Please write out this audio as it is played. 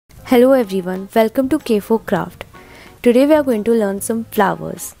Hello everyone, welcome to K4 Craft. Today we are going to learn some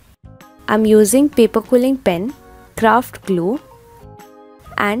flowers. I'm using paper quilling pen, craft glue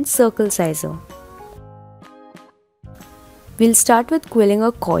and circle scissor. We'll start with quilling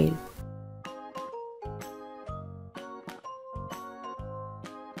a coil.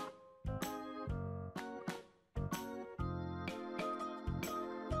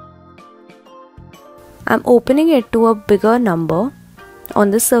 I'm opening it to a bigger number on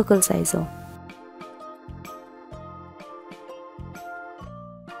the circle scissor.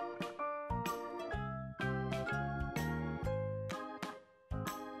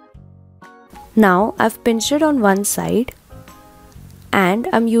 Now I've pinched it on one side and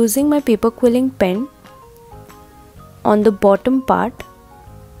I'm using my paper quilling pen on the bottom part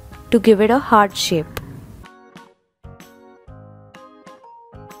to give it a heart shape.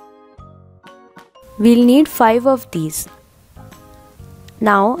 We'll need 5 of these.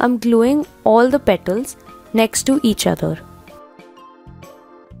 Now I'm gluing all the petals next to each other.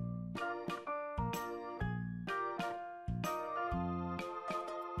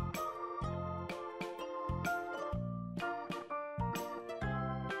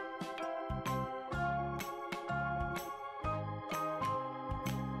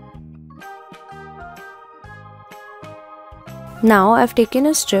 Now I've taken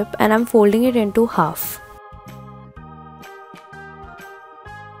a strip and I'm folding it into half.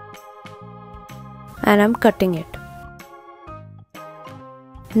 And I'm cutting it.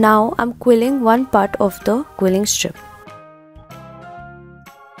 Now I'm quilling one part of the quilling strip.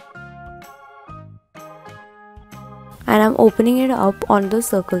 And I'm opening it up on the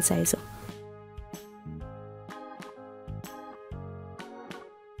circle scissor.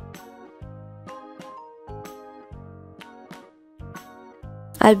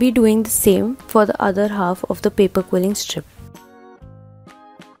 I'll be doing the same for the other half of the paper quilling strip.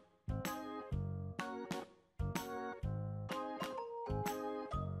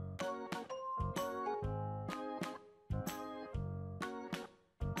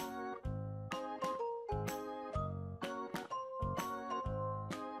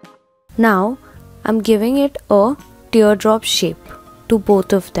 Now I'm giving it a teardrop shape to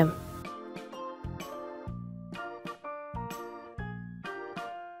both of them.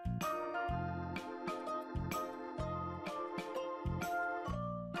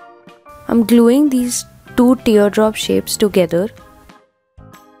 I'm gluing these two teardrop shapes together.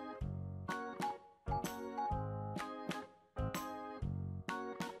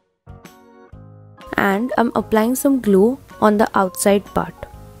 And I'm applying some glue on the outside part.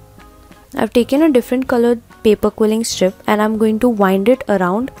 I've taken a different colored paper quilling strip and I'm going to wind it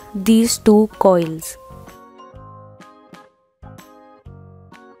around these two coils.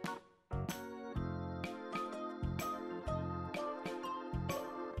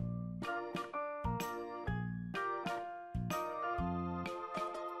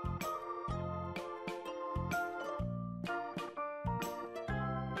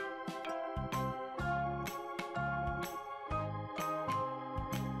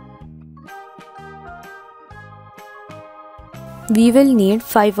 We will need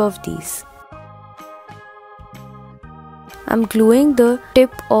 5 of these. I'm gluing the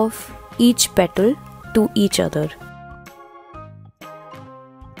tip of each petal to each other.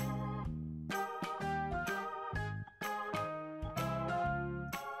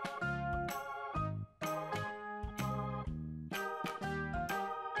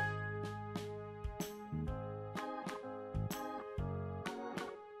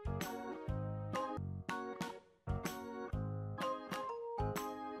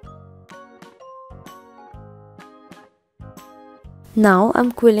 Now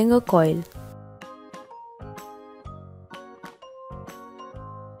I'm quilling a coil.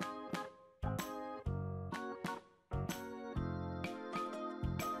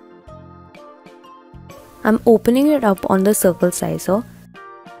 I'm opening it up on the circle scissor.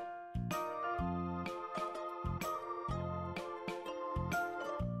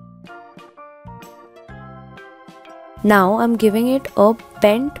 Now I'm giving it a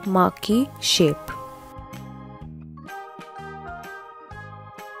bent marquee shape.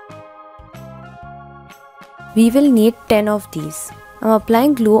 We will need 10 of these. I'm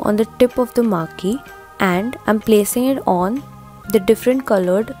applying glue on the tip of the marquee and I'm placing it on the different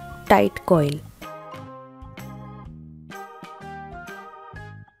colored tight coil.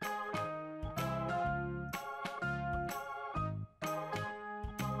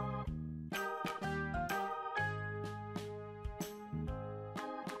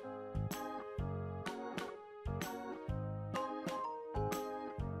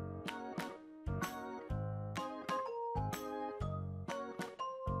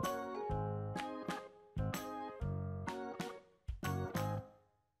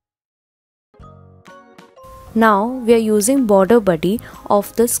 Now we are using border buddy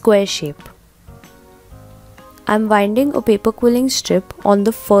of the square shape. I am winding a paper quilling strip on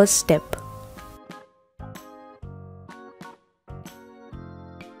the first step.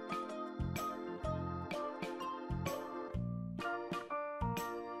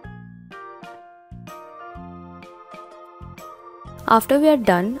 After we are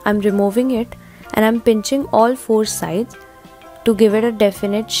done, I am removing it and I am pinching all four sides to give it a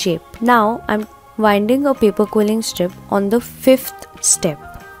definite shape. Now I am winding a paper quilling strip on the fifth step.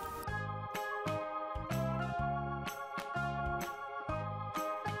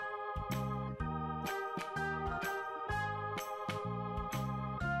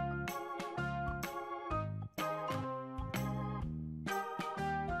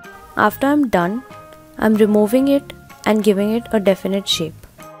 After I am done, I am removing it and giving it a definite shape.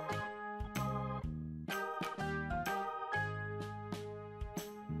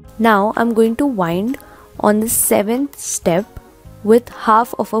 Now I am going to wind on the seventh step with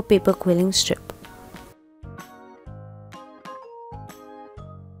half of a paper quilling strip.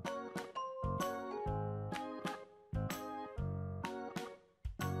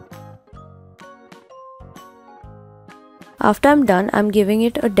 After I am done, I am giving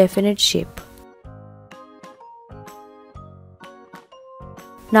it a definite shape.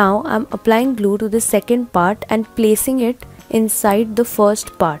 Now I am applying glue to the second part and placing it inside the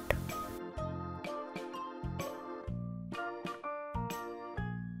first part.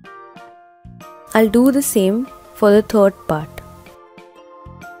 I'll do the same for the third part.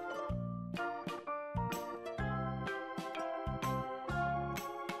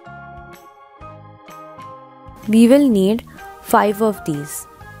 We will need 5 of these.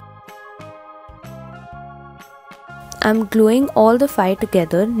 I'm gluing all the 5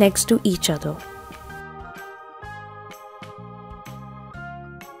 together next to each other.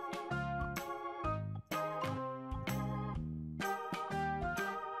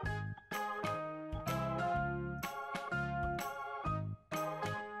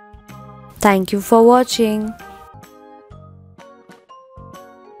 Thank you for watching.